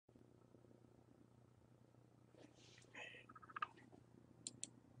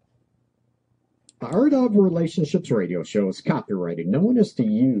The Art of Relationships radio show is copyrighted. No one is to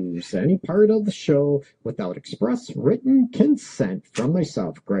use any part of the show without express written consent from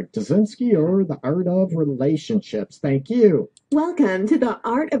myself, Greg Dzinski, or The Art of Relationships. Thank you. Welcome to the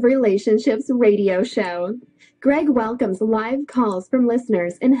Art of Relationships radio show. Greg welcomes live calls from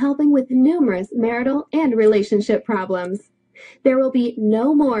listeners in helping with numerous marital and relationship problems. There will be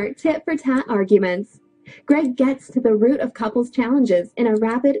no more tit-for-tat arguments. Greg gets to the root of couples' challenges in a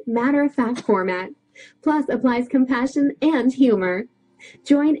rapid, matter-of-fact format, plus applies compassion and humor.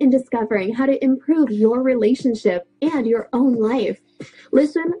 Join in discovering how to improve your relationship and your own life.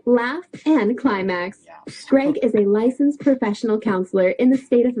 Listen, laugh, and climax. Greg is a licensed professional counselor in the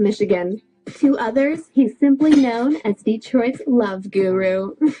state of Michigan. To others, he's simply known as Detroit's Love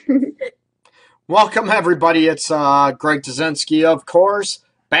Guru. Welcome, everybody. It's Greg Dzinski, of course.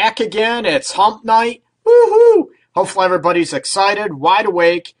 Back again. It's hump night. Woohoo! Hopefully everybody's excited, wide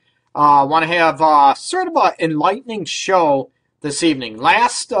awake. Want to have sort of an enlightening show this evening.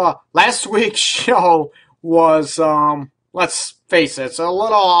 Last week's show was, let's face it, it's a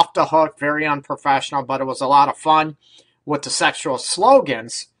little off the hook, very unprofessional, but it was a lot of fun with the sexual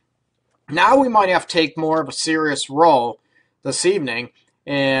slogans. Now we might have to take more of a serious role this evening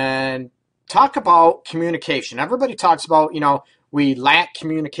and talk about communication. Everybody talks about, we lack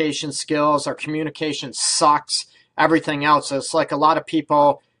communication skills, our communication sucks, everything else. It's like a lot of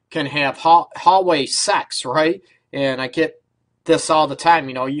people can have hallway sex, right? And I get this all the time.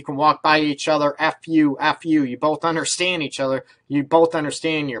 You can walk by each other, F you. You both understand each other. You both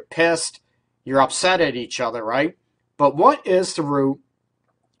understand you're pissed, you're upset at each other, right? But what is the root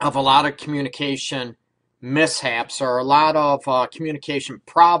of a lot of communication mishaps or a lot of communication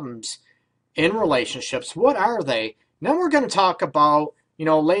problems in relationships? What are they? Then we're going to talk about,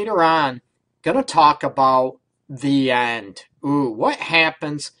 later on, going to talk about the end. What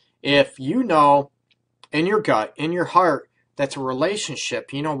happens if you know in your gut, in your heart, that's a relationship,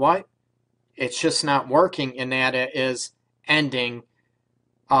 it's just not working and that it is ending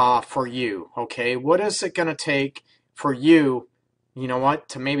for you, okay? What is it going to take for you, to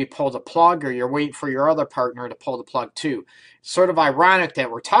maybe pull the plug, or you're waiting for your other partner to pull the plug too? It's sort of ironic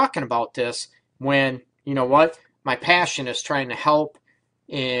that we're talking about this when, my passion is trying to help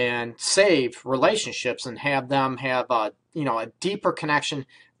and save relationships and have them have a deeper connection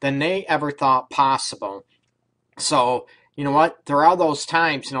than they ever thought possible. So, there are those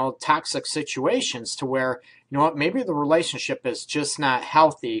times, toxic situations to where, maybe the relationship is just not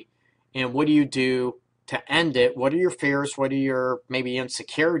healthy. And what do you do to end it? What are your fears? What are your maybe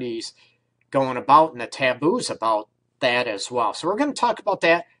insecurities going about, and the taboos about that as well? So we're going to talk about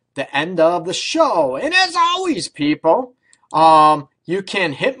that the end of the show. And as always, people, you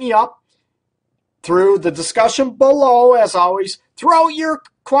can hit me up through the discussion below. As always, throw out your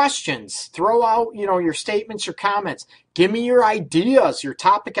questions, throw out, your statements, your comments. Give me your ideas, your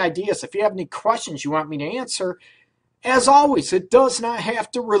topic ideas. If you have any questions you want me to answer, as always, it does not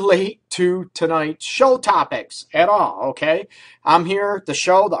have to relate to tonight's show topics at all, okay? I'm here, the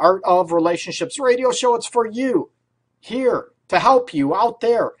show, the Art of Relationships radio show. It's for you, here to help you out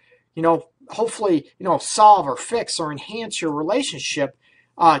there, hopefully, solve or fix or enhance your relationship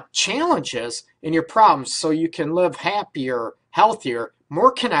challenges and your problems so you can live happier, healthier,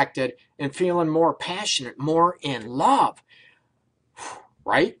 more connected, and feeling more passionate, more in love,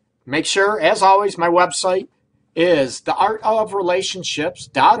 right? Make sure, as always, my website is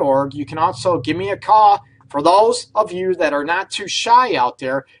theartofrelationships.org. You can also give me a call. For those of you that are not too shy out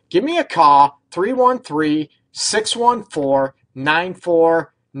there, give me a call,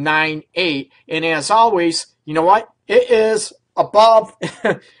 313-614-9498. And as always, it is above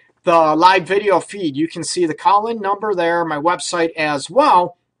the live video feed. You can see the call-in number there, my website as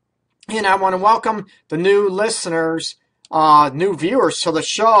well. And I want to welcome the new listeners, new viewers to the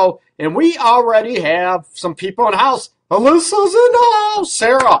show. And we already have some people in the house. Alyssa's in the house.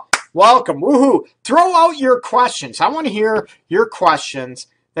 Sarah, welcome. Woohoo. Throw out your questions. I want to hear your questions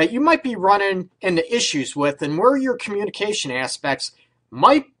that you might be running into issues with and where your communication aspects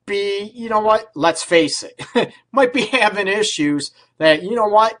might be, let's face it, might be having issues that,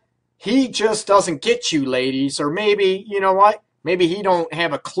 he just doesn't get you, ladies. Or maybe, maybe he don't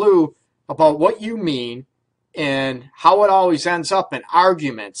have a clue about what you mean and how it always ends up in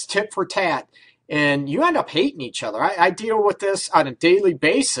arguments, tit for tat, and you end up hating each other. I deal with this on a daily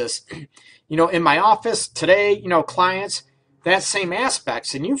basis, in my office today, clients, that same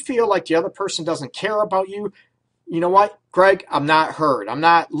aspects, and you feel like the other person doesn't care about you. You know what, Greg, I'm not heard. I'm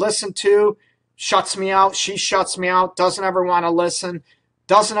not listened to, shuts me out, she shuts me out, doesn't ever want to listen,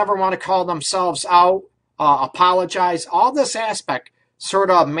 doesn't ever want to call themselves out, apologize. All this aspect sort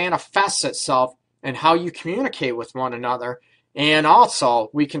of manifests itself and how you communicate with one another. And also,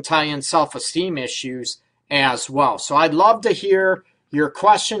 we can tie in self-esteem issues as well. So I'd love to hear your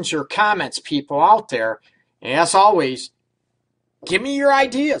questions, your comments, people out there. As always, give me your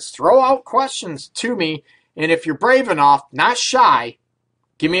ideas. Throw out questions to me. And if you're brave enough, not shy,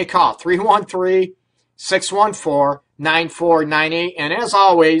 give me a call, 313-614-9498. And as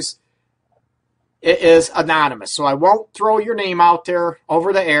always, it is anonymous. So I won't throw your name out there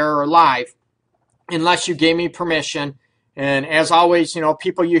over the air or live unless you gave me permission. And as always,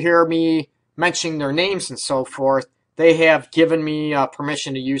 people you hear me mentioning their names and so forth, they have given me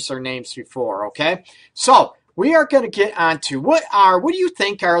permission to use their names before, okay? So we are going to get on to what do you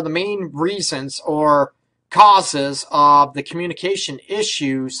think are the main reasons or causes of the communication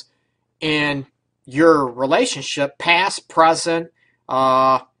issues in your relationship, past, present,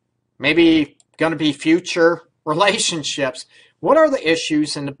 maybe going to be future relationships. What are the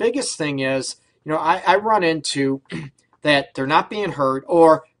issues? And the biggest thing is, I run into that they're not being heard,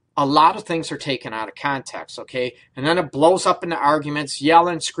 or a lot of things are taken out of context, okay? And then it blows up into arguments,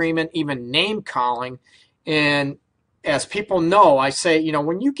 yelling, screaming, even name calling. And as people know, I say,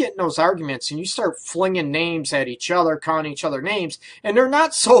 when you get in those arguments and you start flinging names at each other, calling each other names, and they're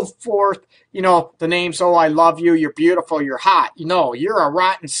not so forth, the names, oh, I love you, you're beautiful, you're hot. You're a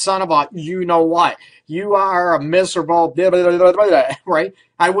rotten son of a you-know-what. You are a miserable, blah, blah, blah, blah, blah, right?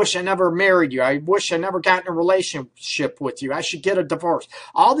 I wish I never married you. I wish I never got in a relationship with you. I should get a divorce.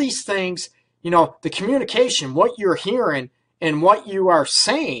 All these things, the communication, what you're hearing and what you are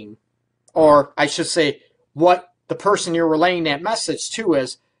saying, or I should say what the person you're relaying that message to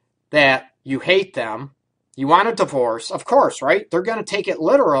is that you hate them, you want a divorce, of course, right? They're going to take it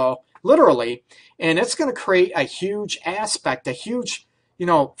literally, and it's going to create a huge aspect, a huge,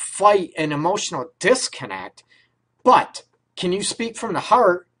 fight and emotional disconnect. But can you speak from the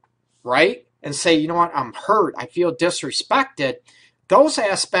heart, right? And say, you know what, I'm hurt, I feel disrespected. Those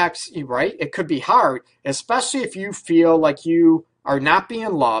aspects, right? It could be hard, especially if you feel like you are not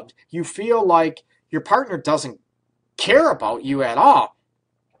being loved. You feel like your partner doesn't care about you at all.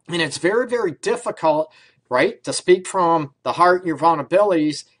 And it's very, very difficult, right, to speak from the heart, your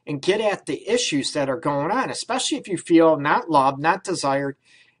vulnerabilities, and get at the issues that are going on, especially if you feel not loved, not desired,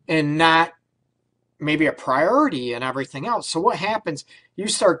 and not maybe a priority and everything else. So what happens? You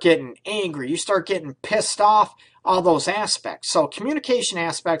start getting angry. You start getting pissed off, all those aspects. So communication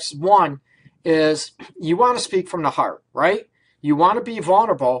aspects, one is you want to speak from the heart, right? You want to be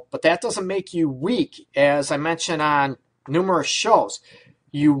vulnerable, but that doesn't make you weak, as I mentioned on numerous shows.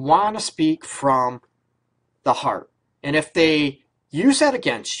 You want to speak from the heart. And if they use that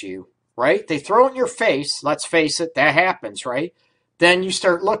against you, right? They throw it in your face. Let's face it, that happens, right? Then you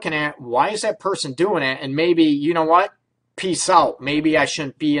start looking at, why is that person doing it? And maybe, you know what? Peace out. Maybe I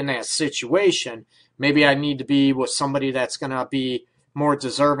shouldn't be in that situation. Maybe I need to be with somebody that's going to be more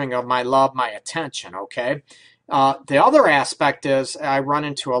deserving of my love, my attention, okay? The other aspect is I run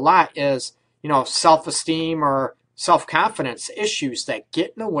into a lot is, self-esteem or self-confidence issues that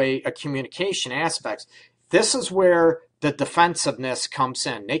get in the way of communication aspects. This is where the defensiveness comes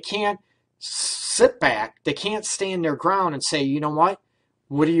in. They can't sit back. They can't stand their ground and say, you know what?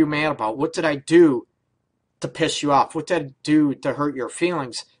 What are you mad about? What did I do to piss you off? What did I do to hurt your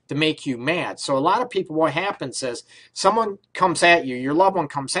feelings, to make you mad? So a lot of people, what happens is someone comes at you, your loved one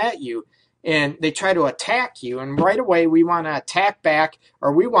comes at you, and they try to attack you. And right away, we want to attack back,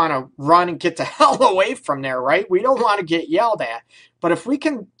 or we want to run and get the hell away from there, right? We don't want to get yelled at. But if we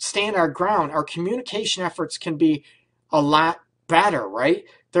can stand our ground, our communication efforts can be a lot better, right?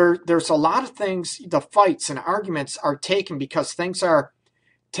 There's a lot of things, the fights and arguments are taken because things are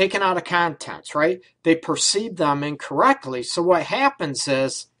taken out of context, right? They perceive them incorrectly. So what happens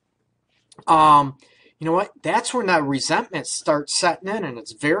is, you know what? That's when that resentment starts setting in, and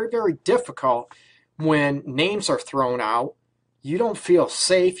it's very, very difficult when names are thrown out. You don't feel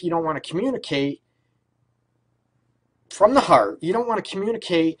safe. You don't want to communicate from the heart. You don't want to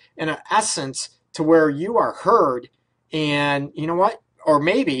communicate in an essence to where you are heard. And you know what? Or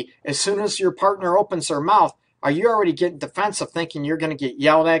maybe as soon as your partner opens their mouth, are you already getting defensive, thinking you're going to get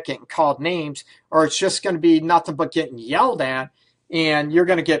yelled at, getting called names, or it's just going to be nothing but getting yelled at, and you're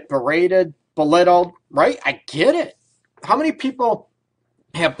going to get berated, belittled, right? I get it. How many people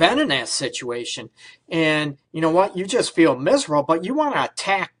have been in that situation? And you know what? You just feel miserable, but you want to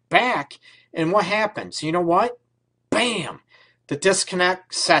attack back. And what happens? You know what? Bam! The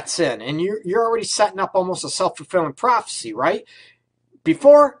disconnect sets in, and you're already setting up almost a self-fulfilling prophecy, right?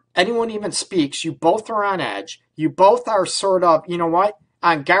 Before anyone even speaks, you both are on edge. You both are sort of, you know what,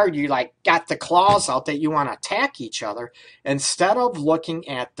 on guard. You like got the claws out that you want to attack each other instead of looking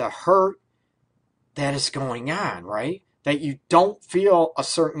at the hurt that is going on, right? That you don't feel a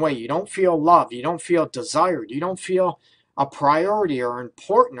certain way. You don't feel loved. You don't feel desired. You don't feel a priority or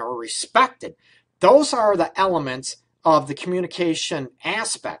important or respected. Those are the elements of the communication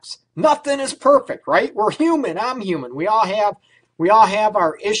aspects. Nothing is perfect, right? We're human. I'm human. We all have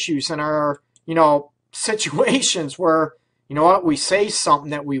our issues and our, situations where, we say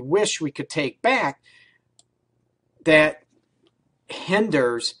something that we wish we could take back that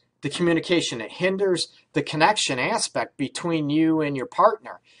hinders the communication. It hinders the connection aspect between you and your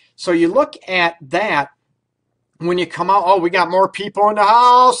partner. So you look at that when you come out. Oh, we got more people in the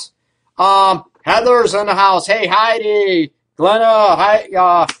house. Heather's in the house. Hey, Heidi, Glenna,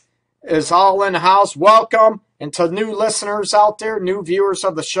 hi, is all in the house. Welcome. And to new listeners out there, new viewers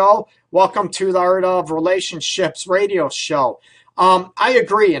of the show, welcome to the Art of Relationships radio show. I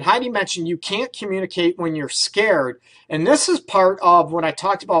agree. And Heidi mentioned you can't communicate when you're scared. And this is part of what I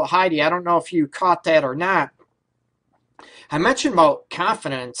talked about, Heidi. I don't know if you caught that or not. I mentioned about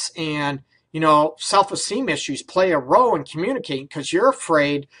confidence and, self-esteem issues play a role in communicating because you're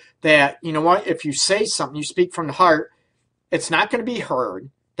afraid that, if you say something, you speak from the heart, it's not going to be heard,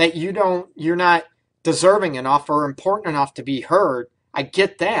 that you're not deserving enough or important enough to be heard. I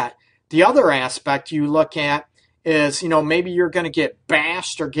get that. The other aspect you look at is, maybe you're going to get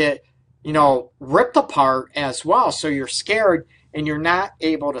bashed or get, ripped apart as well. So you're scared and you're not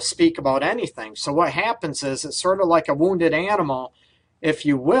able to speak about anything. So what happens is it's sort of like a wounded animal, if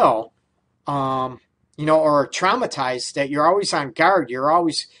you will, or traumatized, that you're always on guard. You're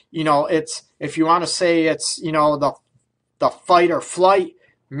always, it's, if you want to say it's, the fight or flight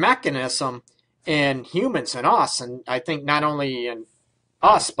mechanism in humans and us, and I think not only in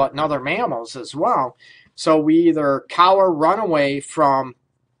us, but in other mammals as well. So we either cower, run away from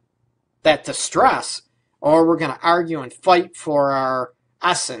that distress, or we're going to argue and fight for our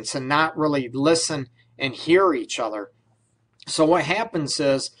essence and not really listen and hear each other. So what happens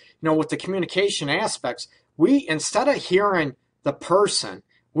is, with the communication aspects, we, instead of hearing the person,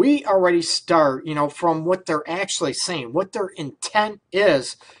 we already start, from what they're actually saying, what their intent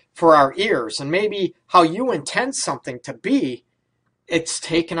is for our ears, and maybe how you intend something to be, it's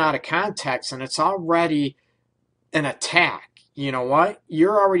taken out of context and it's already an attack. You know what?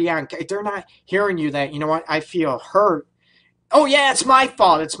 You're already on. They're not hearing you that, I feel hurt. Oh, yeah, it's my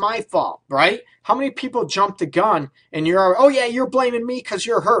fault. It's my fault, right? How many people jump the gun and you're blaming me because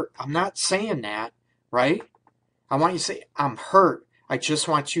you're hurt. I'm not saying that, right? I want you to say, I'm hurt. I just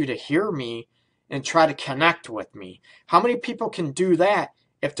want you to hear me and try to connect with me. How many people can do that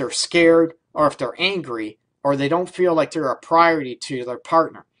if they're scared or if they're angry or they don't feel like they're a priority to their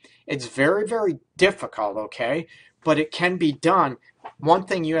partner? It's very, very difficult, okay? But it can be done. One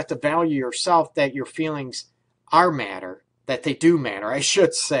thing, you have to value yourself, that your feelings matter, that they do matter, I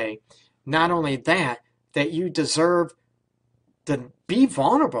should say. Not only that you deserve to be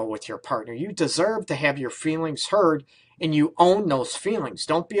vulnerable with your partner. You deserve to have your feelings heard, and you own those feelings.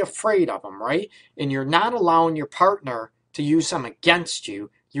 Don't be afraid of them, right? And you're not allowing your partner to use them against you.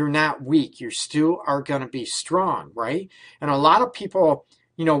 You're not weak. You still are going to be strong, right? And a lot of people,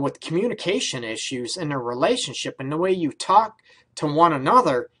 with communication issues in their relationship and the way you talk to one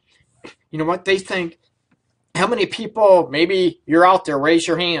another, they think, how many people, maybe you're out there, raise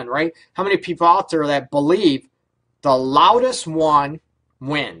your hand, right? How many people out there that believe the loudest one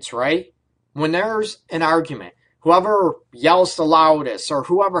wins, right? When there's an argument, whoever yells the loudest or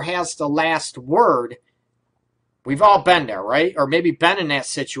whoever has the last word, we've all been there, right? Or maybe been in that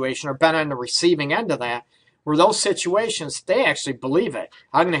situation or been on the receiving end of that, where those situations, they actually believe it.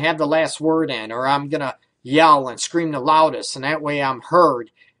 I'm going to have the last word in, or I'm going to yell and scream the loudest, and that way I'm heard.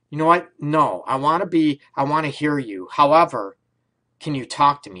 You know what? No, I want to hear you. However, can you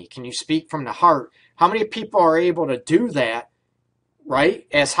talk to me? Can you speak from the heart? How many people are able to do that, right?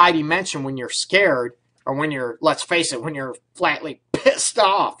 As Heidi mentioned, when you're scared, or when you're, let's face it, when you're flatly pissed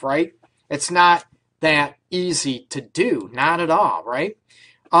off, right? It's not that easy to do. Not at all, right?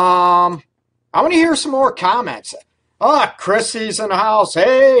 I want to hear some more comments. Chrissy's in the house.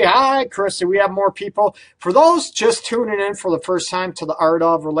 Hey, hi, Chrissy. We have more people. For those just tuning in for the first time to the Art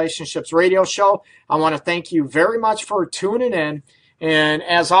of Relationships radio show, I want to thank you very much for tuning in. And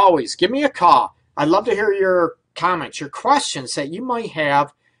as always, give me a call. I'd love to hear your comments, your questions that you might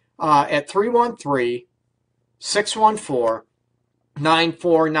have at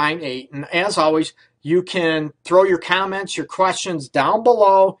 313-614-9498. And as always, you can throw your comments, your questions down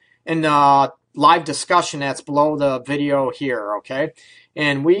below in the live discussion that's below the video here, okay?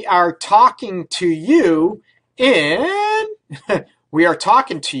 And we are talking to you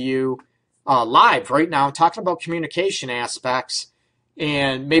live right now, talking about communication aspects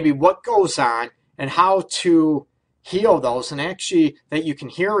and maybe what goes on and how to heal those, and actually that you can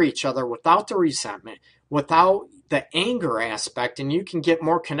hear each other without the resentment, without the anger aspect, and you can get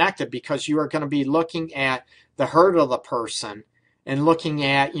more connected because you are going to be looking at the hurt of the person and looking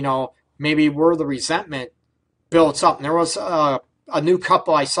at, maybe where the resentment builds up. And there was a new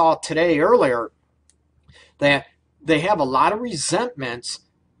couple I saw today earlier that they have a lot of resentments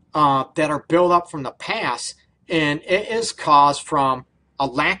that are built up from the past, and it is caused from a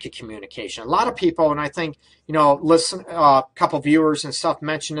lack of communication. A lot of people, and I think, listen, a couple viewers and stuff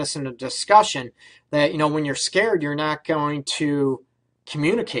mentioned this in the discussion, that, when you're scared, you're not going to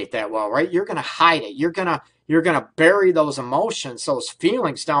communicate that well, right? You're going to hide it. You're going to bury those emotions, those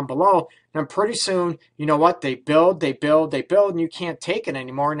feelings down below. And pretty soon, you know what? They build, and you can't take it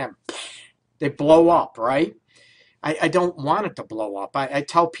anymore. And then they blow up, right? I don't want it to blow up. I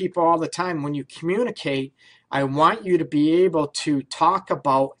tell people all the time, when you communicate, I want you to be able to talk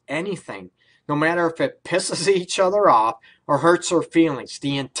about anything, no matter if it pisses each other off or hurts their feelings.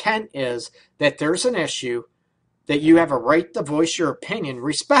 The intent is that there's an issue, that you have a right to voice your opinion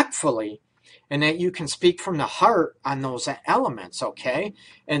respectfully, and that you can speak from the heart on those elements, okay?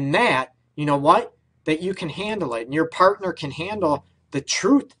 And that, you know what, that you can handle it, and your partner can handle the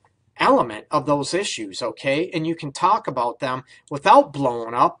truth element of those issues, okay? And you can talk about them without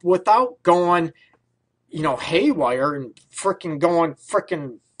blowing up, without going, haywire and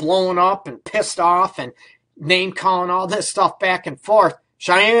freaking blowing up and pissed off and name calling all this stuff back and forth.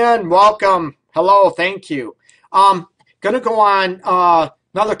 Cheyenne, welcome. Hello, thank you. Gonna go on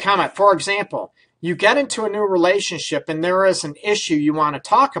another comment. For example, you get into a new relationship and there is an issue you want to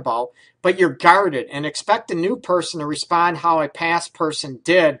talk about, but you're guarded and expect a new person to respond how a past person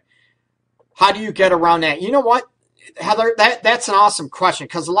did. How do you get around that? You know what, Heather, that's an awesome question,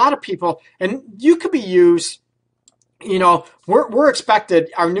 because a lot of people, and you could be used, we're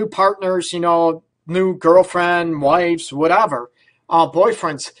expected, our new partners, new girlfriend, wives, whatever,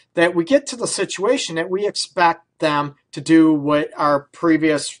 boyfriends, that we get to the situation that we expect them to do what our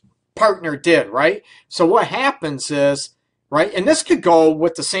previous partner did, right? So what happens is, right, and this could go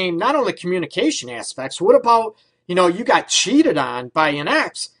with the same, not only communication aspects. What about, you got cheated on by an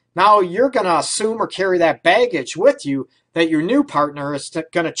ex? Now you're going to assume or carry that baggage with you that your new partner is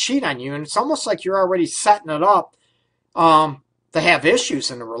going to cheat on you. And it's almost like you're already setting it up to have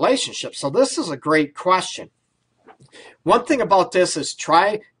issues in the relationship. So this is a great question. One thing about this is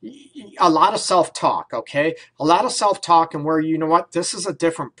try a lot of self-talk, okay? A lot of self-talk, and where, you know what, this is a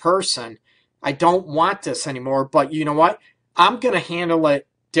different person. I don't want this anymore, but you know what? I'm going to handle it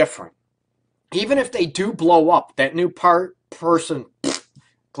different. Even if they do blow up, that new person,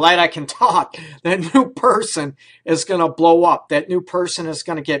 glad I can talk. That new person is going to blow up. That new person is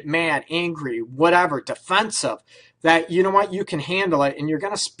going to get mad, angry, whatever, defensive. That, you know what, you can handle it, and you're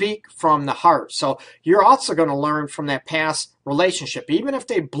going to speak from the heart. So you're also going to learn from that past relationship. Even if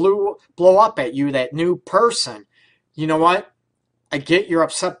they blow up at you, that new person, you know what, I get you're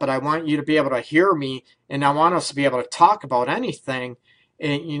upset, but I want you to be able to hear me, and I want us to be able to talk about anything.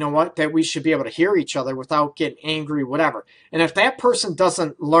 And you know what, that we should be able to hear each other without getting angry, whatever. And if that person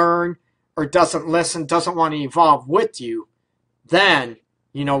doesn't learn or doesn't listen, doesn't want to evolve with you, then,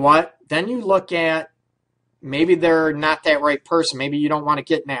 you know what, then you look at, maybe they're not that right person. Maybe you don't want to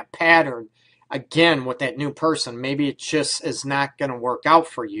get in that pattern again with that new person. Maybe it just is not going to work out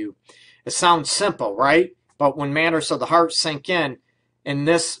for you. It sounds simple, right? But when matters of the heart sink in, and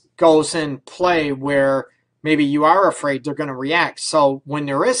this goes in play where maybe you are afraid they're going to react. So when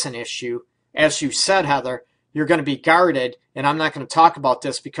there is an issue, as you said, Heather, you're going to be guarded. And I'm not going to talk about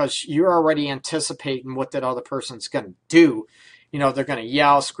this because you're already anticipating what that other person's going to do. They're going to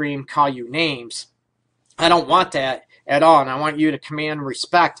yell, scream, call you names. I don't want that at all. And I want you to command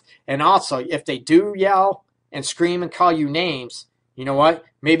respect. And also, if they do yell and scream and call you names, you know what?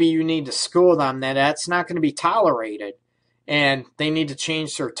 Maybe you need to school them that that's not going to be tolerated. And they need to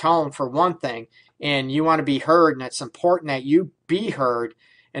change their tone, for one thing. And you want to be heard, and it's important that you be heard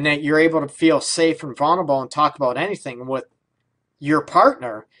and that you're able to feel safe and vulnerable and talk about anything with your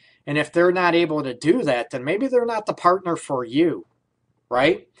partner. And if they're not able to do that, then maybe they're not the partner for you,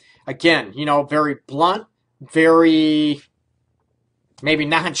 right? Again, very blunt, very maybe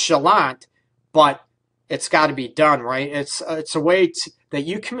nonchalant, but it's got to be done, right? It's a way that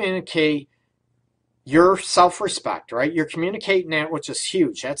you communicate your self-respect, right? You're communicating that, which is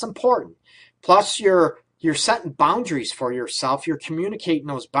huge. That's important. Plus, you're setting boundaries for yourself. You're communicating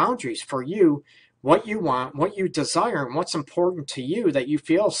those boundaries for you, what you want, what you desire, and what's important to you, that you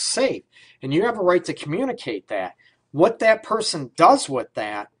feel safe. And you have a right to communicate that. What that person does with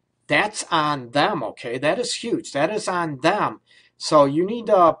that, that's on them, okay? That is huge. That is on them. So you need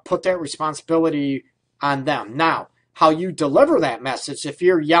to put that responsibility on them. Now, how you deliver that message, if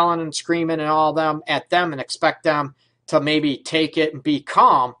you're yelling and screaming and all them at them and expect them to maybe take it and be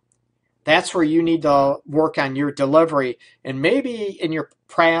calm, that's where you need to work on your delivery. And maybe in your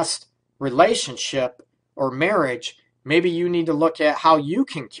past relationship or marriage, maybe you need to look at how you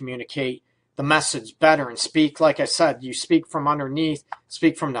can communicate the message better and speak, like I said, you speak from underneath,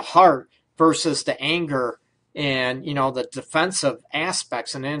 speak from the heart versus the anger and, the defensive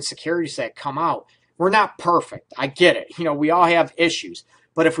aspects and the insecurities that come out. We're not perfect. I get it. We all have issues.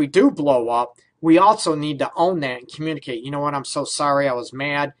 But if we do blow up, we also need to own that and communicate. You know what? I'm so sorry. I was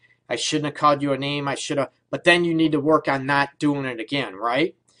mad. I shouldn't have called you a name. I should have. But then you need to work on not doing it again,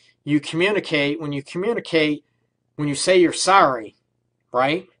 right? You communicate. When you say you're sorry,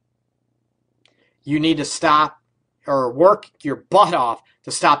 right? You need to stop or work your butt off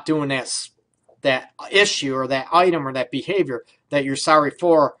to stop doing that issue or that item or that behavior that you're sorry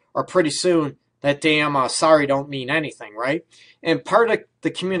for, or pretty soon that damn sorry don't mean anything, right? And part of the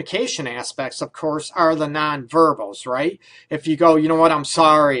communication aspects, of course, are the nonverbals, right? If you go, you know what, I'm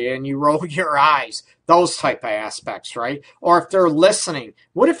sorry, and you roll your eyes, those type of aspects, right? Or if they're listening,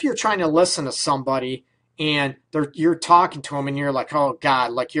 what if you're trying to listen to somebody and you're talking to them and you're like, oh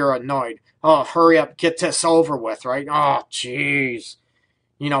God, like you're annoyed. Oh, hurry up, get this over with, right? Oh, jeez.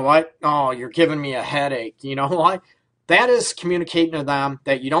 You know what? Oh, you're giving me a headache. You know what? That is communicating to them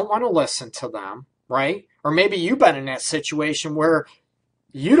that you don't want to listen to them, right? Or maybe you've been in that situation where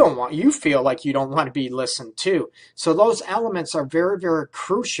you feel like you don't want to be listened to. So those elements are very, very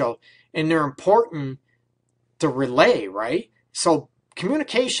crucial, and they're important to relay, right? So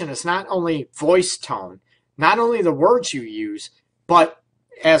communication is not only voice tone, not only the words you use, but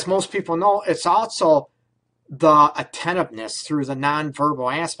as most people know, it's also the attentiveness through the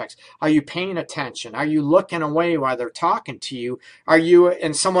nonverbal aspects. Are you paying attention? Are you looking away while they're talking to you?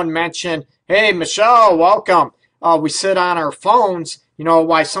 And someone mentioned, hey, Michelle, welcome. We sit on our phones,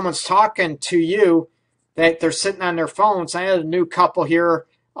 while someone's talking to you, that they're sitting on their phones. I had a new couple here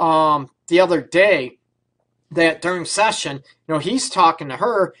the other day that during session, he's talking to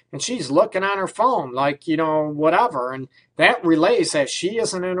her and she's looking on her phone like, whatever. And that relays that she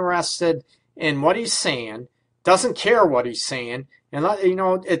isn't interested in what he's saying, doesn't care what he's saying, and,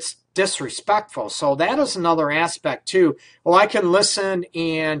 it's disrespectful. So that is another aspect too. Well, I can listen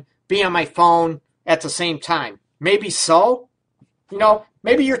and be on my phone at the same time. Maybe so,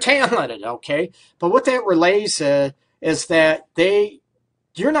 maybe you're talented, okay? But what that relays is that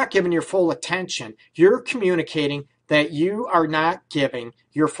you're not giving your full attention. You're communicating that you are not giving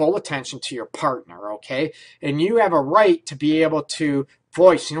your full attention to your partner, okay? And you have a right to be able to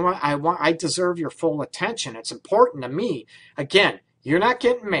voice, you know what, I deserve your full attention. It's important to me. Again, you're not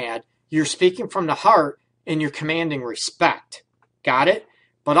getting mad. You're speaking from the heart and you're commanding respect. Got it?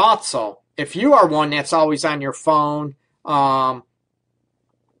 But also, if you are one that's always on your phone, not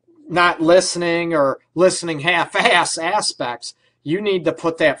listening or listening half-ass aspects, you need to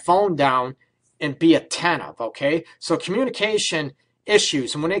put that phone down and be attentive, okay? So communication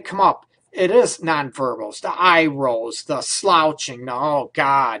issues, and when they come up, it is nonverbals, the eye rolls, the slouching, the, oh,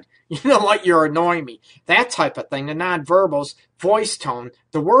 God, you know what, you're annoying me, that type of thing, the nonverbals, voice tone,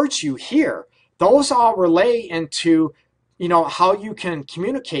 the words you hear, those all relay into, how you can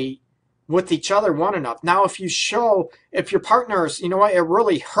communicate with each other one another. Now, if your partner's, you know what, it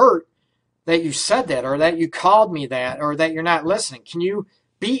really hurt that you said that, or that you called me that, or that you're not listening. Can you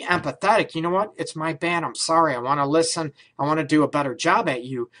be empathetic? You know what? It's my bad. I'm sorry. I want to listen. I want to do a better job at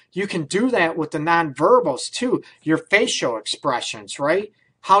you. You can do that with the nonverbals too. Your facial expressions, right?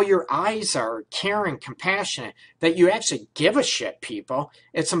 How your eyes are, caring, compassionate, that you actually give a shit, people.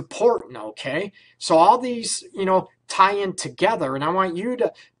 It's important, okay? So all these, tie in together, and I want you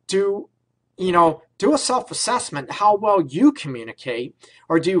to do a self-assessment, how well you communicate,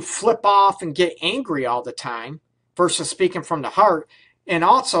 or do you flip off and get angry all the time versus speaking from the heart? And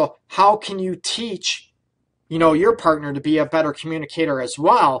also, how can you teach, your partner to be a better communicator as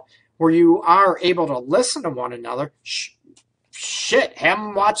well, where you are able to listen to one another? Shit, have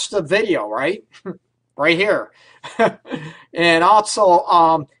them watch the video, right? Right here. And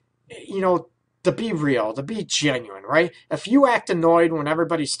also, to be real, to be genuine, right? If you act annoyed when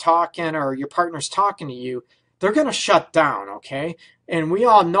everybody's talking or your partner's talking to you, they're going to shut down, okay? And we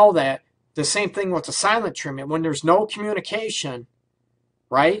all know that. The same thing with the silent treatment. When there's no communication,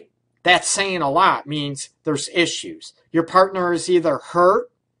 right? That's saying a lot, means there's issues. Your partner is either hurt,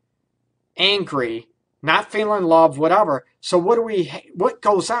 angry, not feeling love, whatever. So what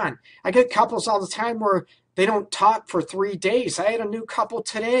goes on? I get couples all the time where they don't talk for 3 days. I had a new couple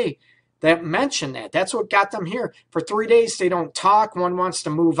today. that mention that. That's what got them here. For 3 days, they don't talk. One wants to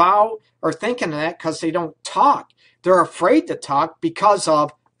move out or thinking of that because they don't talk. They're afraid to talk because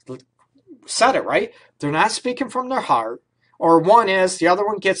of, said it right, they're not speaking from their heart. Or one is, the other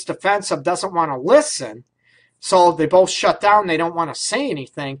one gets defensive, doesn't want to listen. So they both shut down. They don't want to say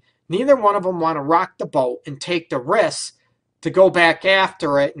anything. Neither one of them want to rock the boat and take the risks to go back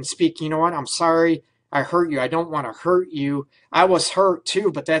after it and speak, you know what, I'm sorry I hurt you. I don't want to hurt you. I was hurt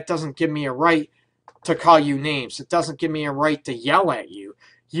too, but that doesn't give me a right to call you names. It doesn't give me a right to yell at you.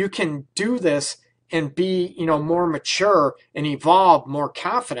 You can do this and be, more mature and evolve more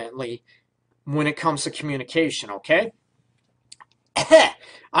confidently when it comes to communication, okay?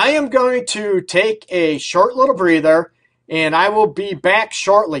 I am going to take a short little breather, and I will be back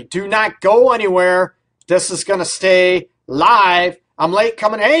shortly. Do not go anywhere. This is going to stay live. I'm late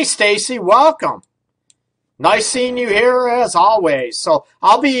coming. Hey, Stacy, welcome. Nice seeing you here as always. So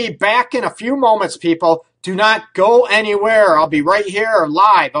I'll be back in a few moments, people. Do not go anywhere. I'll be right here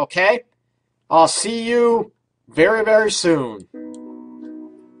live, okay? I'll see you very, very soon.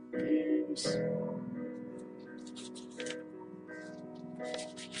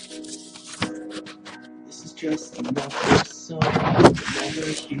 This is just another song I'll never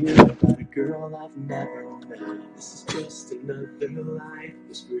hear about a girl I've never met. This is just another lie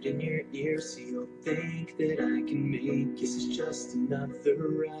whispered in your ear so you'll think that I can make. This is just another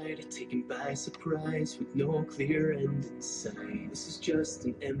ride taken by surprise with no clear end in sight. This is just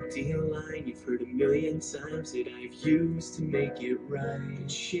an empty line you've heard a million times that I've used to make it right. A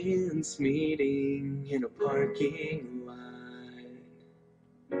chance meeting in a parking lot,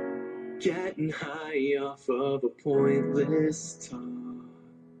 getting high off of a pointless talk.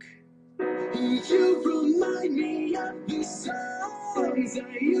 You remind me of the songs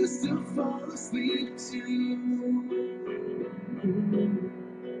I used to fall asleep to.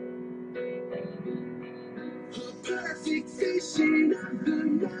 A perfect vision of the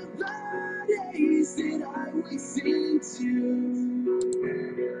melodies that I would sing to.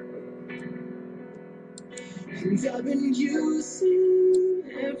 And I've been using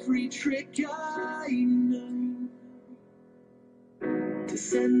every trick I know to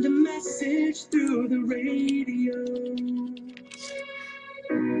send a message through the radio.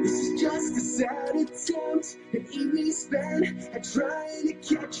 This is just a sad attempt, an evening spent at trying to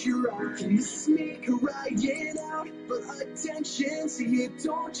catch your eye. And this is me crying out for attention so you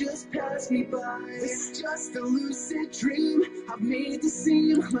don't just pass me by. This is just a lucid dream I've made to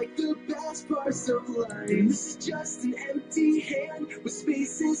seem like the best parts of life. This is just an empty hand with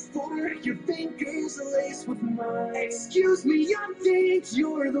spaces for your fingers laced with mine. Excuse me, I think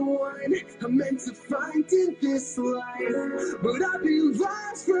you're the one I'm meant to find in this life, but I've been lost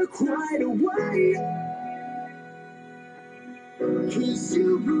for quite a while. 'Cause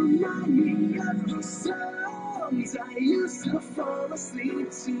you remind me of the songs I used to fall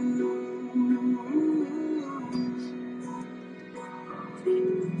asleep to.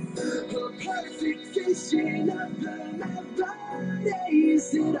 A perfect vision of the melodies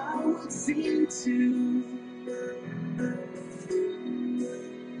that I would sing to.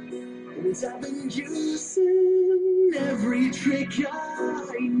 And I've been using every trick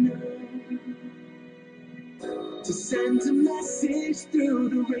I know to send a message through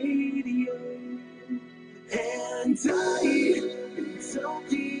the radio. And I've been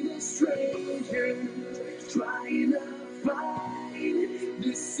talking to strangers, trying to find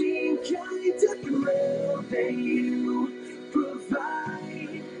the same kind of thrill that you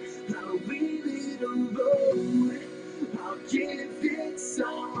provide. I'll leave it alone, I'll give it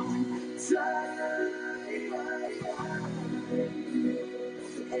some time.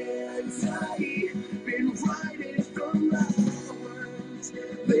 And I've been writing for hours,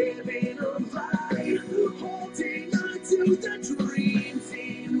 living a lie, holding on to the dreams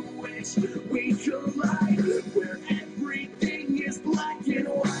in which we collide, where everything is black and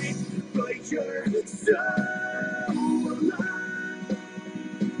white, but you're so alive.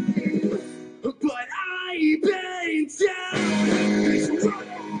 But I've been down this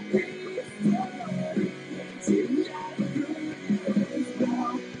road before. It never ends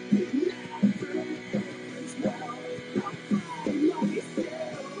well. It never ends well. I find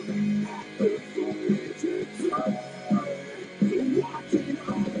myself at the furniture door.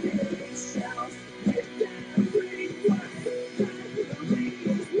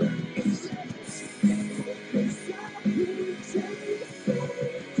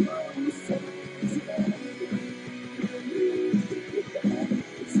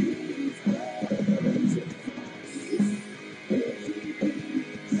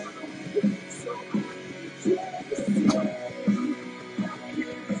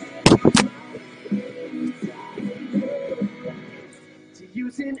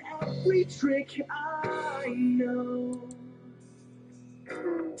 only trick I know,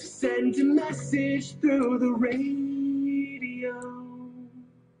 to send a message through the radio.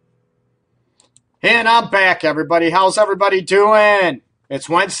 And I'm back, everybody. How's everybody doing? It's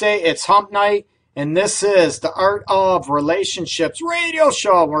Wednesday, it's hump night, and this is the Art of Relationships radio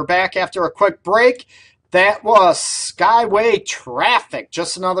show. We're back after a quick break. That was Skyway Traffic,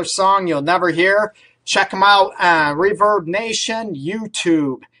 just another song you'll never hear. Check them out on Reverb Nation,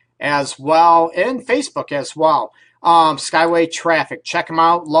 YouTube as well, and Facebook as well. Skyway Traffic, check them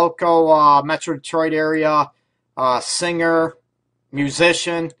out. Local Metro Detroit area singer,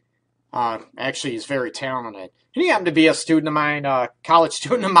 musician. Actually, he's very talented. He happened to be a student of mine, college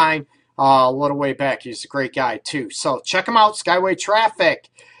student of mine, a little way back. He's a great guy, too. So check him out, Skyway Traffic.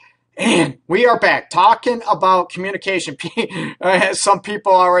 And we are back talking about communication. Some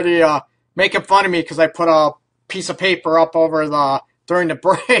people already making fun of me because I put a piece of paper up over during the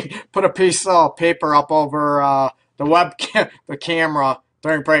break, put a piece of paper up over the webcam, the camera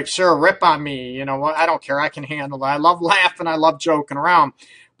during break. Sure, rip on me. You know what? I don't care. I can handle it. I love laughing. I love joking around.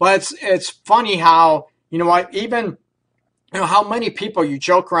 But it's funny how, you know what, even, you know, how many people you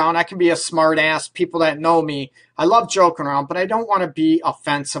joke around. I can be a smart ass. People that know me, I love joking around, but I don't want to be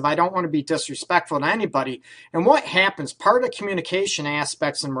offensive. I don't want to be disrespectful to anybody. And what happens, part of communication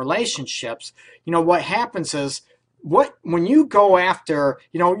aspects in relationships, you know, what happens is, when you go after,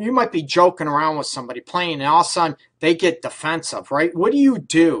 you know, you might be joking around with somebody playing, and all of a sudden they get defensive, right? What do you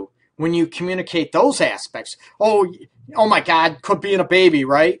do when you communicate those aspects? Oh my God, quit being a baby,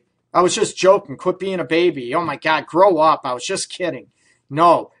 right? I was just joking. Quit being a baby. Oh my God, grow up. I was just kidding.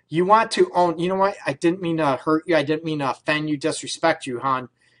 No, you want to own, you know what? I didn't mean to hurt you. I didn't mean to offend you, disrespect you, hon.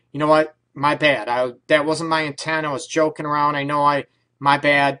 You know what? My bad. That wasn't my intent. I was joking around. My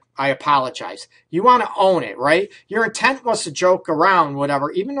bad. I apologize. You want to own it, right? Your intent was to joke around, whatever,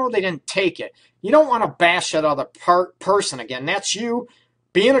 even though they didn't take it. You don't want to bash that other person again. That's you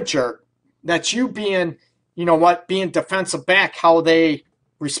being a jerk. That's you being, you know what, being defensive back how they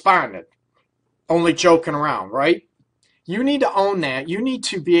responded. Only joking around, right? You need to own that. You need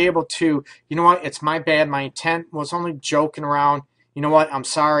to be able to, you know what, it's my bad. My intent was only joking around. You know what, I'm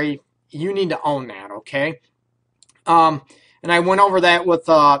sorry. You need to own that, okay? And I went over that with,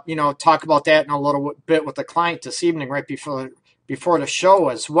 you know, talk about that in a little bit with the client this evening, right before the show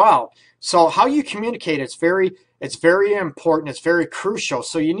as well. So how you communicate, it's very important. It's very crucial.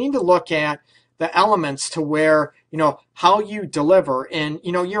 So you need to look at the elements to where, you know, how you deliver. And,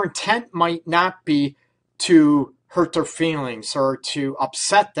 you know, your intent might not be to hurt their feelings or to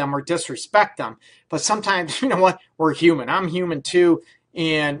upset them or disrespect them. But sometimes, you know what, we're human. I'm human too.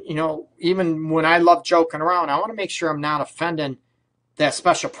 And, you know, even when I love joking around, I want to make sure I'm not offending that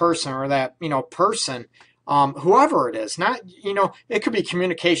special person or that, you know, person, whoever it is. Not, you know, it could be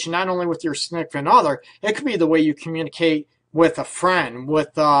communication not only with your significant other, it could be the way you communicate with a friend, with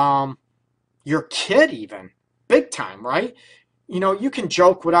your kid even, big time, right? You know, you can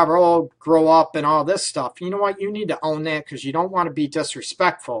joke whatever, oh, grow up and all this stuff. You know what? You need to own that because you don't want to be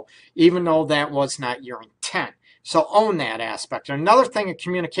disrespectful, even though that was not your intent. So own that aspect. And another thing in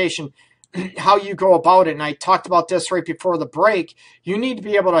communication, how you go about it, and I talked about this right before the break, you need to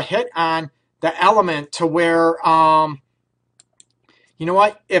be able to hit on the element to where, you know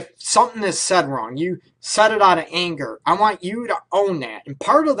what, if something is said wrong, you said it out of anger, I want you to own that. And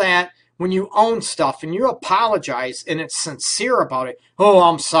part of that, when you own stuff and you apologize and it's sincere about it, oh,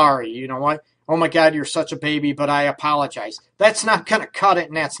 I'm sorry, you know what? Oh my God, you're such a baby, but I apologize. That's not going to cut it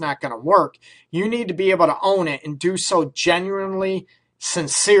and that's not going to work. You need to be able to own it and do so genuinely,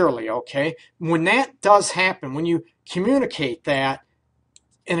 sincerely, okay? When that does happen, when you communicate that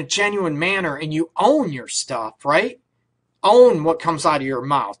in a genuine manner and you own your stuff, right? Own what comes out of your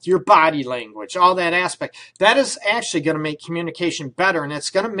mouth, your body language, all that aspect. That is actually going to make communication better, and it's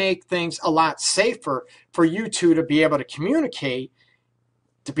going to make things a lot safer for you two to be able to communicate,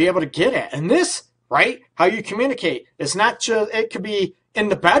 to be able to get at. And this, right, how you communicate is not just, it could be in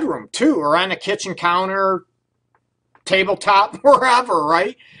the bedroom too, or on a kitchen counter, tabletop, wherever,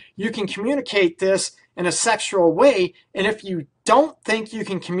 right? You can communicate this in a sexual way, and if you don't think you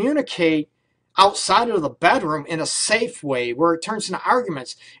can communicate outside of the bedroom in a safe way where it turns into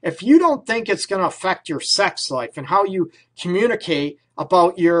arguments, if you don't think it's going to affect your sex life and how you communicate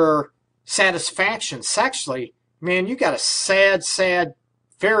about your satisfaction sexually, man, you got a sad,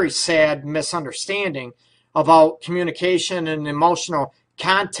 very sad misunderstanding about communication and emotional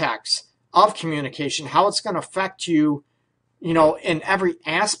context of communication, how it's going to affect you, you know, in every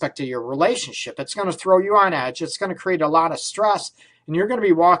aspect of your relationship. It's going to throw you on edge. It's going to create a lot of stress, and you're going to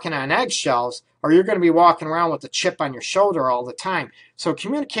be walking on eggshells or you're going to be walking around with a chip on your shoulder all the time. So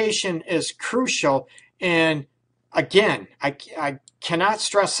communication is crucial. And again, I cannot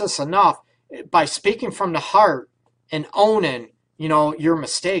stress this enough. By speaking from the heart and owning, your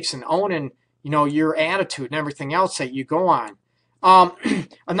mistakes, and owning, your attitude and everything else that you go on.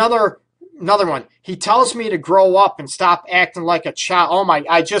 Another one. He tells me to grow up and stop acting like a child. Oh my,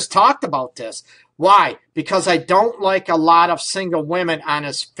 I just talked about this. Why? Because I don't like a lot of single women on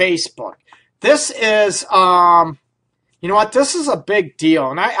his Facebook. This is, this is a big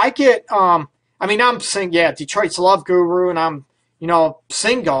deal. And I get, I'm single, yeah, Detroit's Love Guru, and I'm,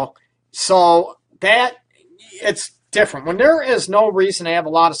 single. So that, it's different. When there is no reason to have a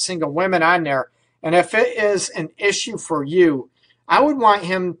lot of single women on there, and if it is an issue for you, I would want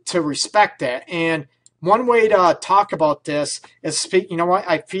him to respect that. And one way to talk about this is speak,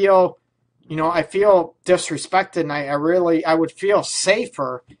 I feel disrespected, and I would feel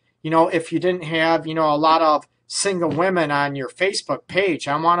safer, if you didn't have, a lot of single women on your Facebook page.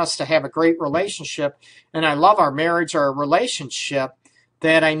 I want us to have a great relationship, and I love our marriage or relationship,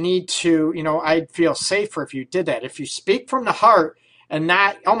 that I need to, I'd feel safer if you did that. If you speak from the heart and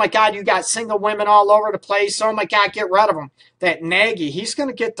not, oh my God, you got single women all over the place. Oh my God, get rid of them. That naggy, he's going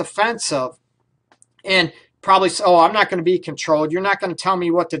to get defensive and probably say, oh, I'm not going to be controlled. You're not going to tell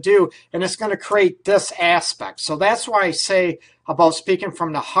me what to do. And it's going to create this aspect. So that's why I say about speaking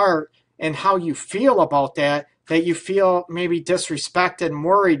from the heart and how you feel about that you feel maybe disrespected and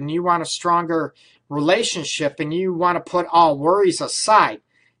worried, and you want a stronger relationship, and you want to put all worries aside.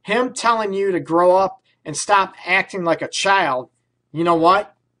 Him telling you to grow up and stop acting like a child, you know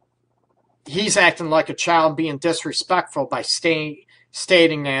what? He's acting like a child, being disrespectful by stating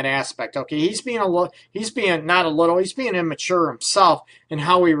that aspect. Okay, he's being immature himself in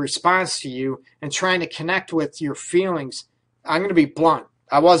how he responds to you and trying to connect with your feelings. I'm going to be blunt.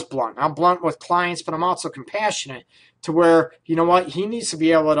 I was blunt. I'm blunt with clients, but I'm also compassionate to where, you know what, he needs to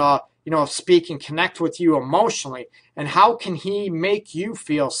be able to, speak and connect with you emotionally. And how can he make you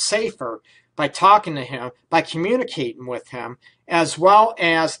feel safer by talking to him, by communicating with him, as well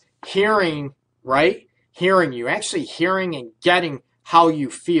as hearing, right? Hearing you, actually hearing and getting how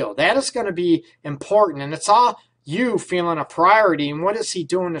you feel. That is going to be important. And it's all you feeling a priority. And what is he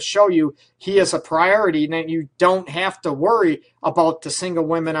doing to show you he is a priority, and that you don't have to worry about the single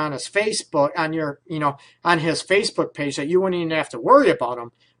women on his Facebook, on his Facebook page, that you wouldn't even have to worry about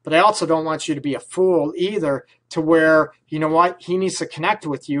them. But I also don't want you to be a fool either, to where, you know what, he needs to connect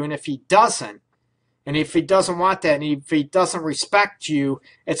with you. And if he doesn't want that, and if he doesn't respect you,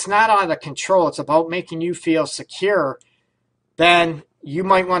 it's not out of control. It's about making you feel secure. Then you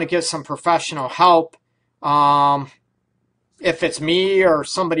might want to get some professional help. If it's me or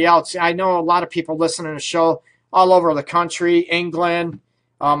somebody else. I know a lot of people listen to the show all over the country, England.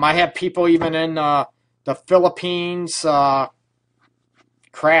 I have people even in the Philippines,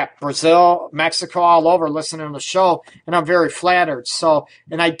 Brazil, Mexico, all over listening to the show, and I'm very flattered. So,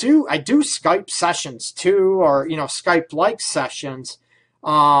 and I do Skype sessions too, or Skype-like sessions,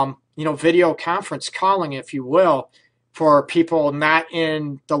 video conference calling, if you will, for people not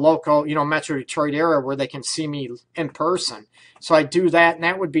in the local, Metro Detroit area where they can see me in person. So I do that, and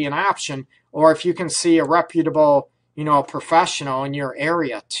that would be an option. Or if you can see a reputable, professional in your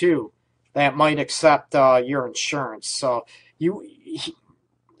area too, that might accept your insurance. So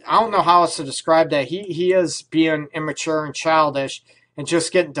I don't know how else to describe that. He is being immature and childish and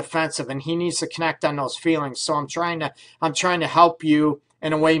just getting defensive, and he needs to connect on those feelings. So I'm trying to help you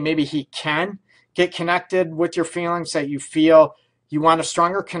in a way maybe he can get connected with your feelings, that you feel you want a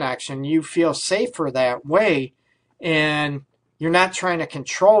stronger connection, you feel safer that way, and you're not trying to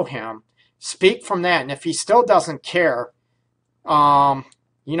control him. Speak from that. And if he still doesn't care, you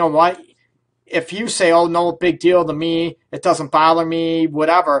know what? If you say, oh, no big deal to me, it doesn't bother me,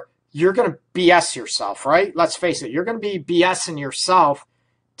 whatever, you're going to BS yourself, right? Let's face it. You're going to be BSing yourself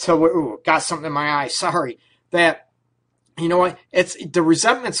got something in my eye. Sorry. That, you know what? The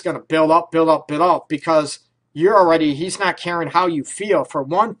resentment's going to build up because he's not caring how you feel, for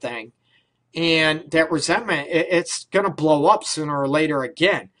one thing. And that resentment, it's going to blow up sooner or later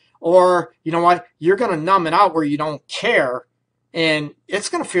again. Or, you know what? You're going to numb it out where you don't care. And it's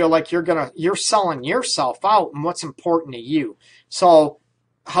going to feel like you're selling yourself out and what's important to you. So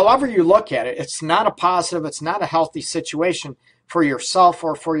however you look at it, it's not a positive, it's not a healthy situation for yourself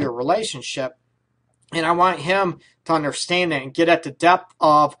or for your relationship. And I want him to understand that and get at the depth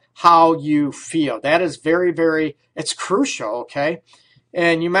of how you feel. That is very, very, it's crucial, okay?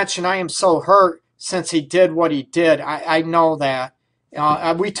 And you mentioned, I am so hurt since he did what he did. I know that.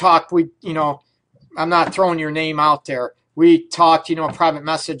 We talked, I'm not throwing your name out there, we talked, a private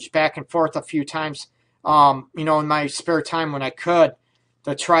message back and forth a few times, in my spare time when I could,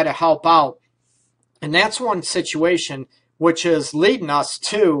 to try to help out. And that's one situation which is leading us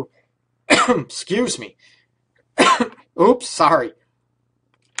to, excuse me. Oops, sorry.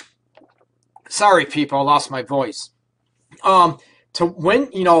 Sorry, people, I lost my voice. To when,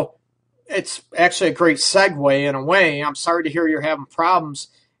 it's actually a great segue in a way. I'm sorry to hear you're having problems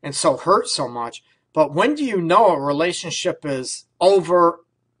and so hurt so much. But when do you know a relationship is over,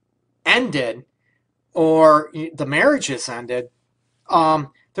 ended, or the marriage is ended?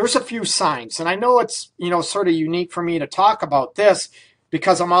 There's a few signs. And I know it's, sort of unique for me to talk about this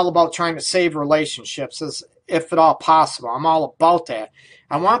because I'm all about trying to save relationships as if at all possible. I'm all about that.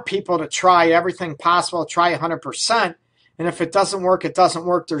 I want people to try everything possible, try 100%. And if it doesn't work, it doesn't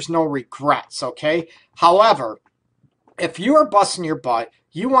work. There's no regrets, okay? However, if you are busting your butt,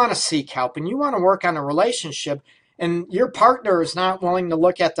 you want to seek help and you want to work on a relationship, and your partner is not willing to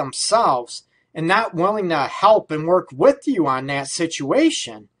look at themselves and not willing to help and work with you on that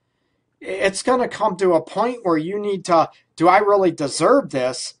situation, it's going to come to a point where you need to, do I really deserve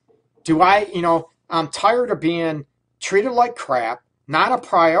this? Do I, I'm tired of being treated like crap, not a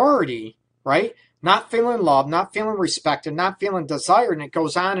priority, right? Not feeling loved, not feeling respected, not feeling desired, and it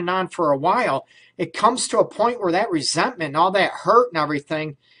goes on for a while. It comes to a point where that resentment and all that hurt and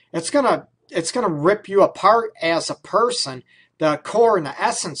everything, it's gonna rip you apart as a person, the core and the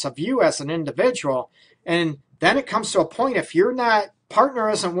essence of you as an individual. And then it comes to a point, if your partner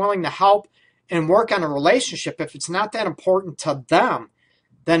isn't willing to help and work on a relationship, if it's not that important to them,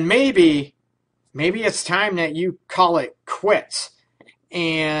 then maybe it's time that you call it quits.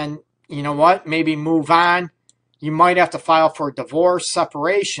 And you know what? Maybe move on. You might have to file for a divorce,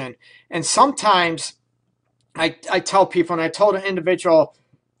 separation. And sometimes I tell people, and I told an individual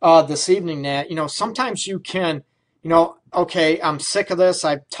this evening that, sometimes you can, okay, I'm sick of this.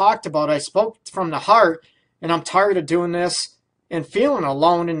 I've talked about it. I spoke from the heart, and I'm tired of doing this and feeling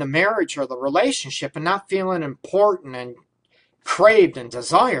alone in the marriage or the relationship and not feeling important and craved and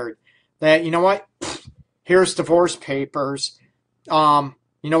desired. That, you know what? Here's divorce papers.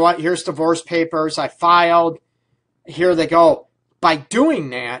 Here's divorce papers. I filed. Here they go. By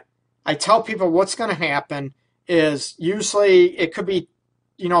doing that, I tell people what's going to happen is usually it could be,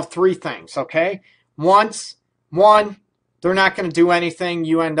 three things, okay? One, they're not going to do anything.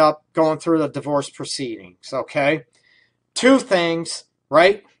 You end up going through the divorce proceedings, okay? Two things,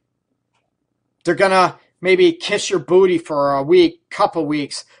 right? They're going to maybe kiss your booty for a week, couple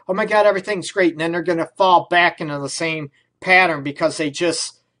weeks. Oh my God, everything's great. And then they're going to fall back into the same pattern because they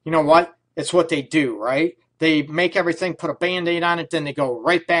just, it's what they do, right? They make everything, put a Band-Aid on it, then they go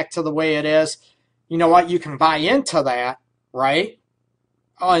right back to the way it is. You know what? You can buy into that, right?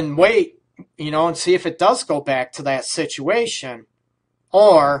 And wait, and see if it does go back to that situation.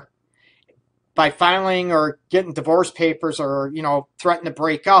 Or by filing or getting divorce papers or, threaten to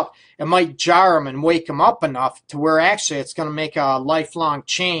break up, it might jar them and wake them up enough to where actually it's going to make a lifelong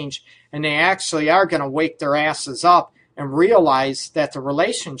change, and they actually are going to wake their asses up and realize that the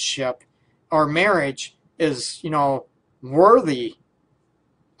relationship or marriage is, worthy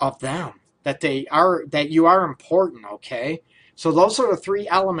of them, that you are important, okay? So those are the three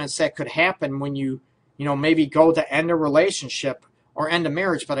elements that could happen when you, maybe go to end a relationship or end a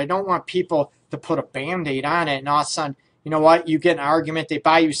marriage. But I don't want people to put a Band-Aid on it and all of a sudden, you get an argument, they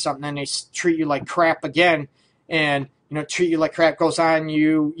buy you something, and they treat you like crap again, and treat you like crap, goes on,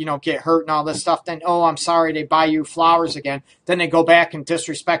 you get hurt and all this stuff. Then, oh, I'm sorry, they buy you flowers again. Then they go back and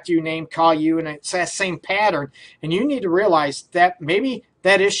disrespect you, name call you, and it's that same pattern. And you need to realize that maybe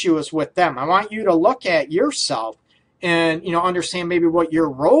that issue is with them. I want you to look at yourself and, understand maybe what your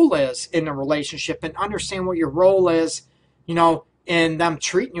role is in the relationship, and understand what your role is, in them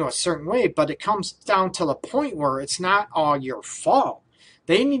treating you a certain way. But it comes down to the point where it's not all your fault.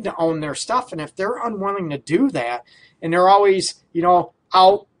 They need to own their stuff. And if they're unwilling to do that, and they're always,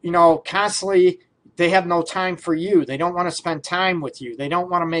 out, constantly, they have no time for you. They don't want to spend time with you. They don't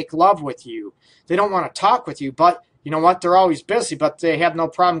want to make love with you. They don't want to talk with you. But you know what? They're always busy, but they have no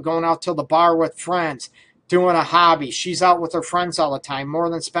problem going out to the bar with friends, doing a hobby. She's out with her friends all the time, more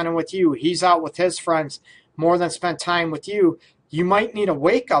than spending with you. He's out with his friends, more than spend time with you. You might need a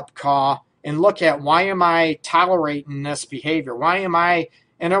wake-up call and look at, why am I tolerating this behavior? Why am I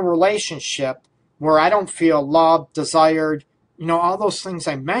in a relationship where I don't feel loved, desired, all those things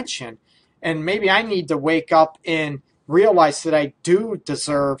I mentioned? And maybe I need to wake up and realize that I do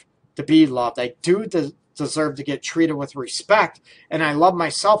deserve to be loved. I do deserve to get treated with respect. And I love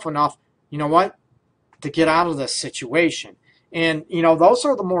myself enough, to get out of this situation. And, those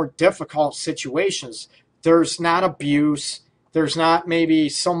are the more difficult situations. there's not abuse. There's not maybe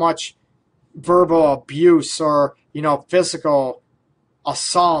so much verbal abuse or, physical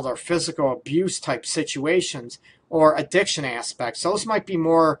assault or physical abuse type situations or addiction aspects. Those might be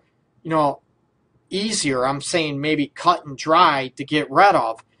more, easier. I'm saying maybe cut and dry to get rid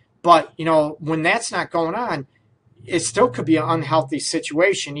of. But, when that's not going on, it still could be an unhealthy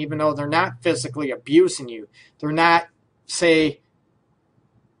situation, even though they're not physically abusing you. They're not, say,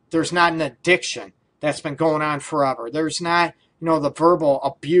 there's not an addiction that's been going on forever. There's not, the verbal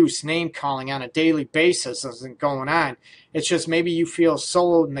abuse, name calling on a daily basis isn't going on. It's just maybe you feel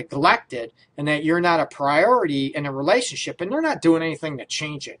so neglected and that you're not a priority in a relationship, and they're not doing anything to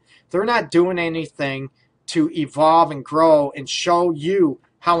change it. They're not doing anything to evolve and grow and show you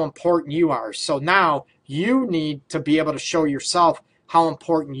how important you are. So now you need to be able to show yourself how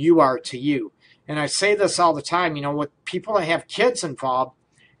important you are to you. And I say this all the time, with people that have kids involved,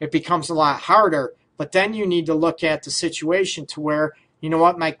 it becomes a lot harder. But then you need to look at the situation to where,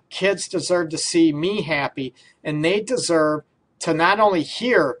 my kids deserve to see me happy, and they deserve to not only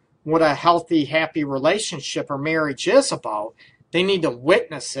hear what a healthy, happy relationship or marriage is about, they need to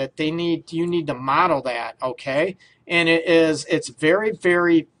witness it. You need to model that, okay? And it's very,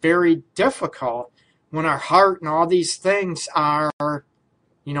 very, very difficult when our heart and all these things are,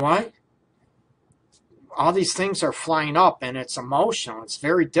 all these things are flying up and it's emotional. It's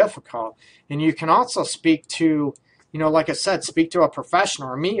very difficult. And you can also speak to, like I said, speak to a professional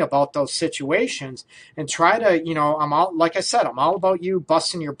or me about those situations and try to, I'm all about you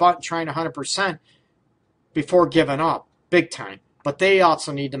busting your butt and trying 100% before giving up big time. But they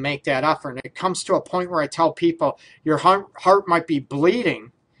also need to make that effort. And it comes to a point where I tell people your heart might be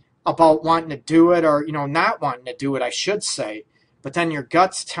bleeding about wanting to do it or, not wanting to do it, I should say. But then your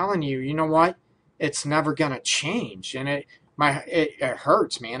gut's telling you, you know what? It's never going to change. And it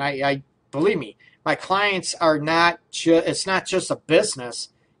hurts, man. I believe me, my clients are not it's not just a business.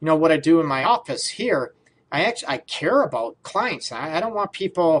 What I do in my office here, I care about clients. I don't want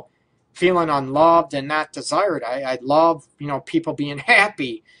people feeling unloved and not desired. I love, people being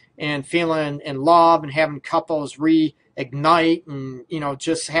happy and feeling in love and having couples reignite and,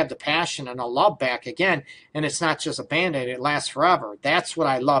 just have the passion and the love back again. And it's not just a Band-Aid. It lasts forever. That's what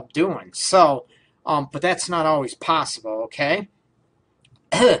I love doing. So, but that's not always possible, okay?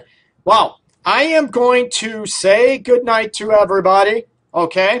 Well, I am going to say goodnight to everybody,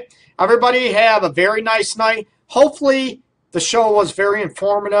 okay? Everybody have a very nice night. Hopefully the show was very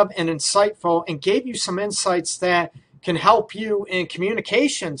informative and insightful and gave you some insights that can help you in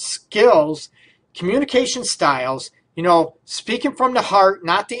communication skills, communication styles, speaking from the heart,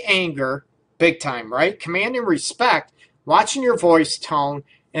 not the anger, big time, right? Commanding respect, watching your voice tone,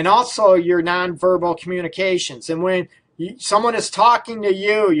 and also your nonverbal communications. And when someone is talking to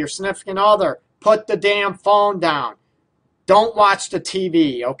you, your significant other, put the damn phone down. Don't watch the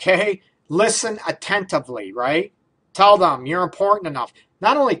TV, okay? Listen attentively, right? Tell them you're important enough.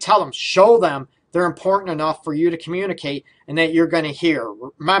 Not only tell them, show them they're important enough for you to communicate and that you're going to hear.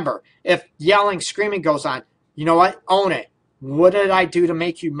 Remember, if yelling, screaming goes on, you know what? Own it. What did I do to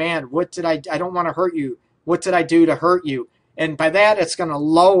make you mad? I don't want to hurt you. What did I do to hurt you? And by that, it's going to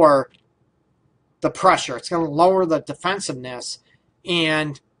lower the pressure. It's going to lower the defensiveness.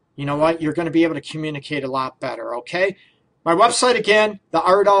 And you know what? You're going to be able to communicate a lot better, okay? My website, again,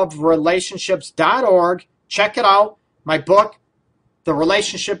 theartofrelationships.org. Check it out. My book, The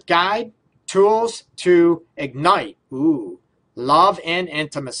Relationship Guide, Tools to Ignite. Love and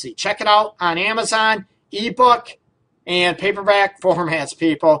Intimacy. Check it out on Amazon, ebook, and paperback formats,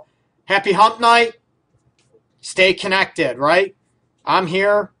 people. Happy Hump Night. Stay connected, right? I'm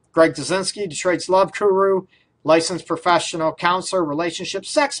here, Greg Dzinski, Detroit's Love Guru, licensed professional counselor, relationship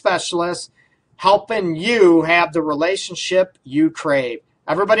sex specialist, helping you have the relationship you crave.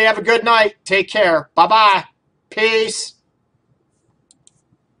 Everybody have a good night. Take care. Bye-bye. Peace.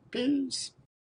 Peace.